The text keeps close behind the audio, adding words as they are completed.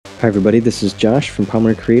Hi everybody, this is Josh from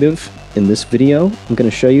Pomeroy Creative. In this video, I'm going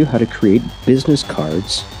to show you how to create business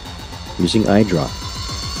cards using iDraw.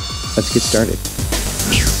 Let's get started.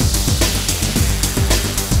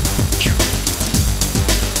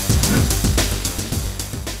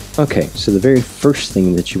 Okay, so the very first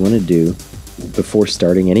thing that you want to do before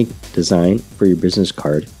starting any design for your business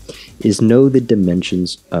card is know the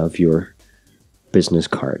dimensions of your business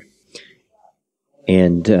card.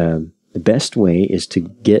 And the best way is to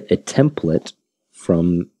get a template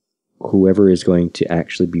from whoever is going to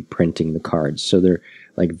actually be printing the cards. So they're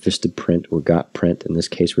like Vistaprint or GotPrint. In this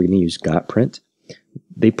case, we're going to use GotPrint.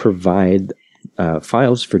 They provide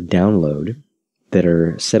files for download that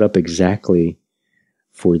are set up exactly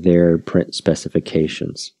for their print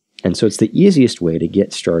specifications. And so it's the easiest way to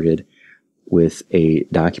get started with a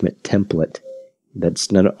document template that's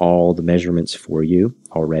done all the measurements for you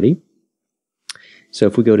already. So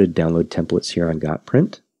if we go to download templates here on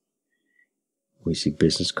GotPrint, we see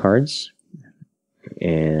business cards,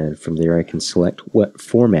 and from there I can select what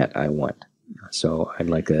format I want. So I'd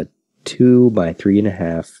like a 2 by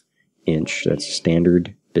 3.5 inch, that's a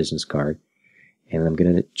standard business card, and I'm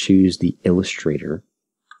going to choose the Illustrator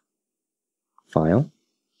file,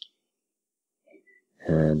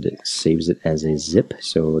 and it saves it as a zip,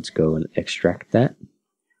 so let's go and extract that.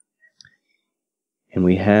 And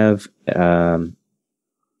we have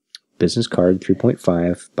business card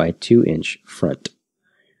 3.5 by 2 inch front.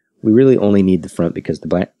 We really only need the front because the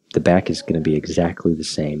back is going to be exactly the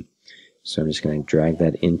same. So I'm just going to drag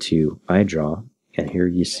that into iDraw, and here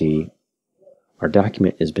you see our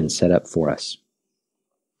document has been set up for us.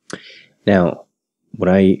 Now, what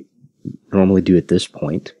I normally do at this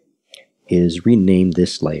point is rename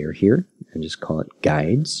this layer here and just call it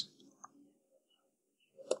Guides,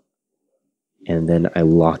 and then I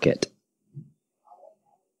lock it.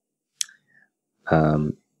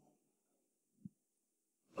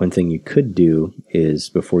 One thing you could do is,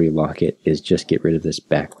 before you lock it, is just get rid of this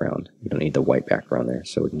background. You don't need the white background there,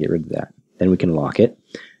 so we can get rid of that. Then we can lock it,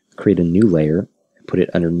 create a new layer, put it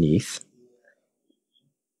underneath,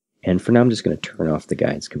 and for now I'm just going to turn off the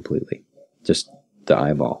guides completely. Just the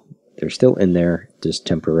eyeball. They're still in there, just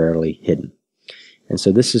temporarily hidden. And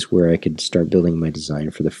so this is where I could start building my design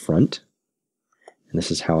for the front. And this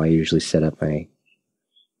is how I usually set up my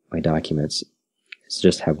documents. So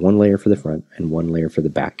just have one layer for the front and one layer for the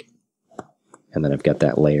back. And then I've got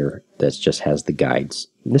that layer that just has the guides.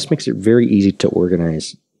 And this makes it very easy to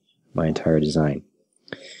organize my entire design.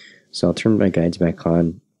 So I'll turn my guides back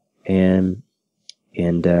on, and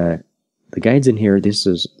the guides in here, these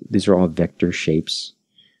are all vector shapes.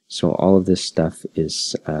 So all of this stuff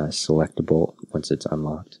is selectable once it's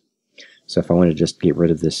unlocked. So if I want to just get rid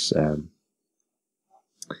of this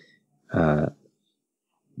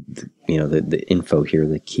the info here,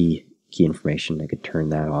 the key information, I could turn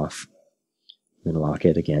that off, then lock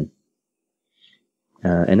it again.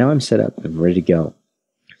 And now I'm set up and ready to go.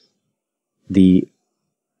 The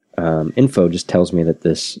info just tells me that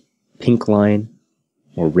this pink line,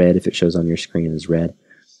 or red if it shows on your screen as red,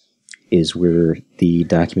 is where the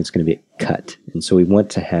document's going to be cut. And so we want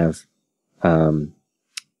to have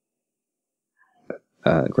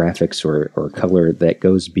graphics or color that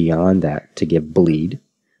goes beyond that to give bleed.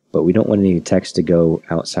 But we don't want any text to go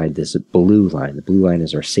outside this blue line. The blue line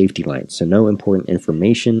is our safety line. So no important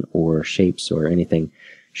information or shapes or anything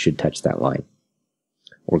should touch that line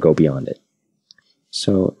or go beyond it.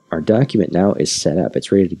 So our document now is set up.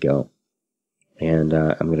 It's ready to go. And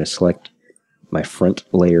I'm going to select my front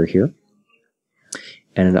layer here.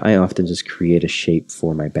 And I often just create a shape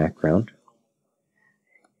for my background.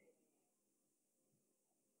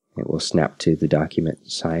 It will snap to the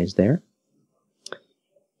document size there.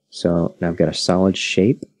 So now I've got a solid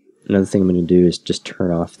shape. Another thing I'm going to do is just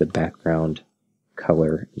turn off the background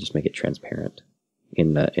color and just make it transparent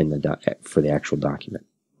for the actual document.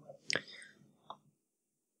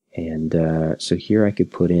 And so here I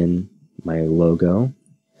could put in my logo,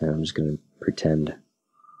 and I'm just going to pretend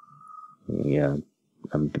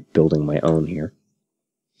I'm building my own here.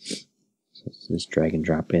 So just drag and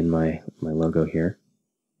drop in my logo here.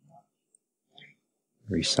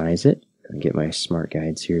 Resize it. And get my smart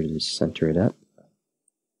guides here to center it up.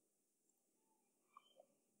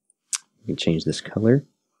 You can change this color.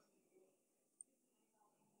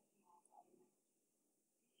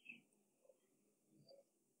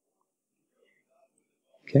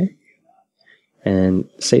 Okay. And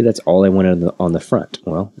say that's all I wanted on the front.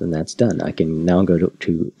 Well, then that's done. I can now go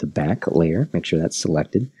to the back layer, make sure that's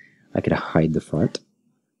selected. I could hide the front.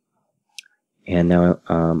 And now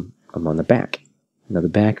I'm on the back. Now the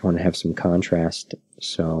back, I want to have some contrast,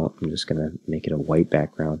 so I'm just going to make it a white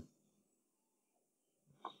background.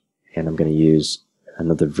 and I'm going to use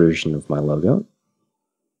another version of my logo.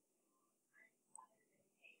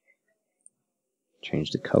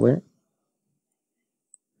 Change the color.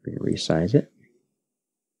 Resize it.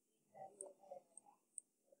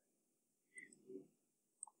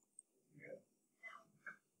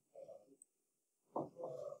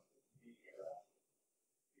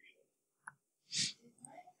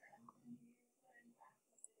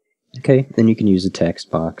 Okay, then you can use a text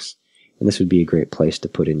box, and this would be a great place to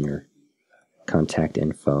put in your contact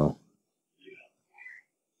info.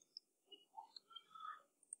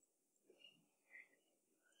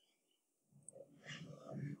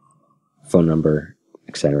 Phone number,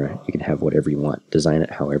 etc. You can have whatever you want. Design it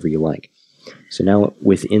however you like. So now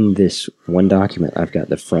within this one document, I've got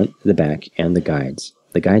the front, the back, and the guides.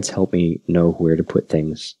 The guides help me know where to put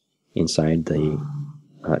things inside the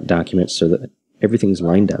document so that everything's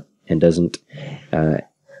lined up and doesn't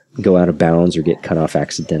go out of bounds or get cut off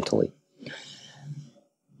accidentally.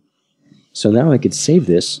 So now I could save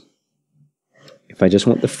this. If I just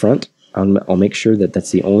want the front, I'll make sure that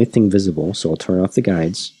that's the only thing visible, so I'll turn off the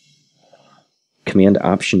guides.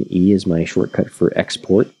 Command-Option-E is my shortcut for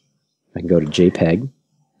export. I can go to JPEG,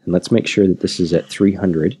 and let's make sure that this is at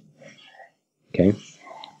 300. Okay,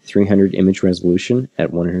 300 image resolution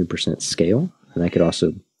at 100% scale, and I could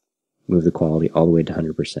also move the quality all the way to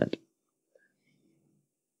 100%.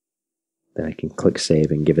 Then I can click Save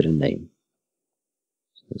and give it a name.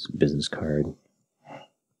 So it's a business card.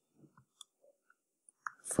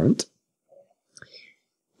 Front.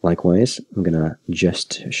 Likewise, I'm going to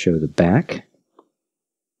just show the back.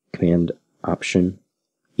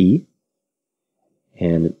 Command-Option-E.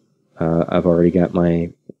 And I've already got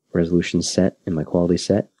my resolution set and my quality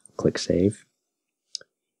set. Click Save.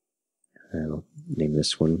 I'll name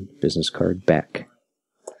this one Business Card Back.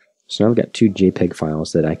 So now I've got two JPEG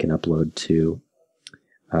files that I can upload to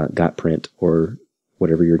GotPrint or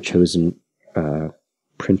whatever your chosen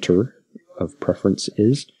printer of preference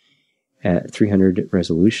is. At 300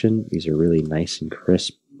 resolution, these are really nice and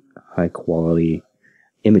crisp, high quality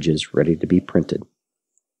images ready to be printed.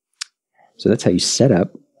 So that's how you set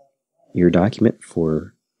up your document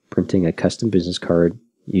for printing a custom business card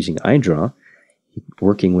using iDraw,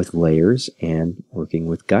 working with layers and working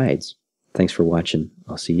with guides. Thanks for watching.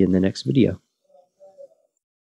 I'll see you in the next video.